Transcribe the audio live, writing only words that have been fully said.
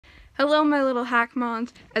Hello, my little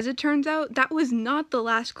hackmons. As it turns out, that was not the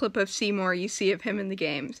last clip of Seymour you see of him in the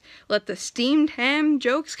games. Let the steamed ham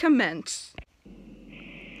jokes commence.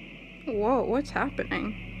 Whoa, what's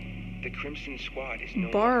happening? The Crimson Squad is no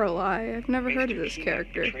Barley. I've never heard of this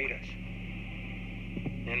character. Us.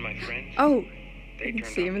 And my friends. Oh, they you can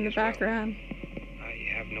see him in the background. Well.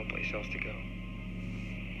 I have no place else to go.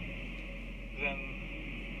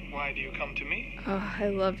 Then why do you come to me? Oh, I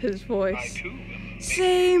love his voice. I too am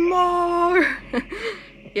Seymour!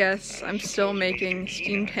 Yes, I'm still making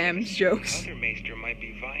steamed hams jokes. Other Maester might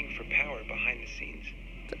be vying for power behind the scenes.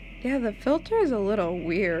 Yeah, the filter is a little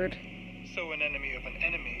weird. So an enemy of an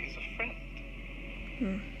enemy is a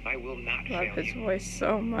friend. I will not Love fail his you. voice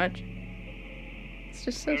so much. It's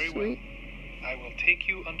just so Very sweet. Well. I will take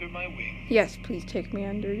you under my wing. Yes, please take me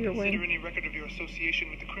under your Consider wing. any record of your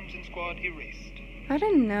association with the Crimson Squad erased. I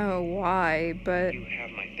don't know why, but You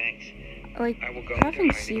have my thanks. like I will go into having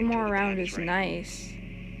hiding Seymour until the around time is is right. nice.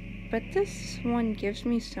 But this one gives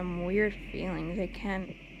me some weird feelings I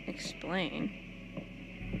can't explain.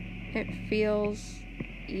 It feels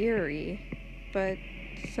eerie, but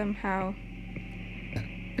somehow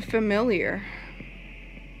familiar.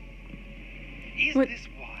 Is What- this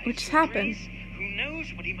wise? what's happened? Grace? Who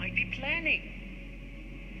knows what he might be planning?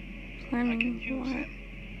 I can Planning use what? him.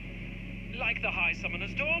 Like the High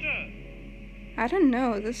Summoner's daughter. I don't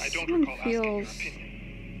know. This I don't one recall asking your feels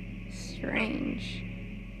opinion. strange.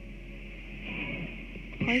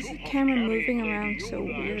 Why is the camera moving around so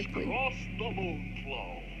weirdly?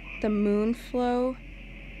 The moon flow,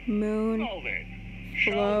 moon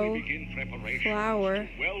flow, flower,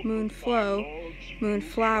 moon flow, moon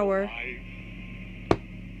flower.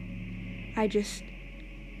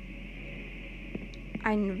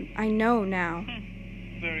 I know now.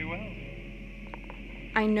 Very well.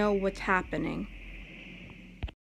 I know what's happening.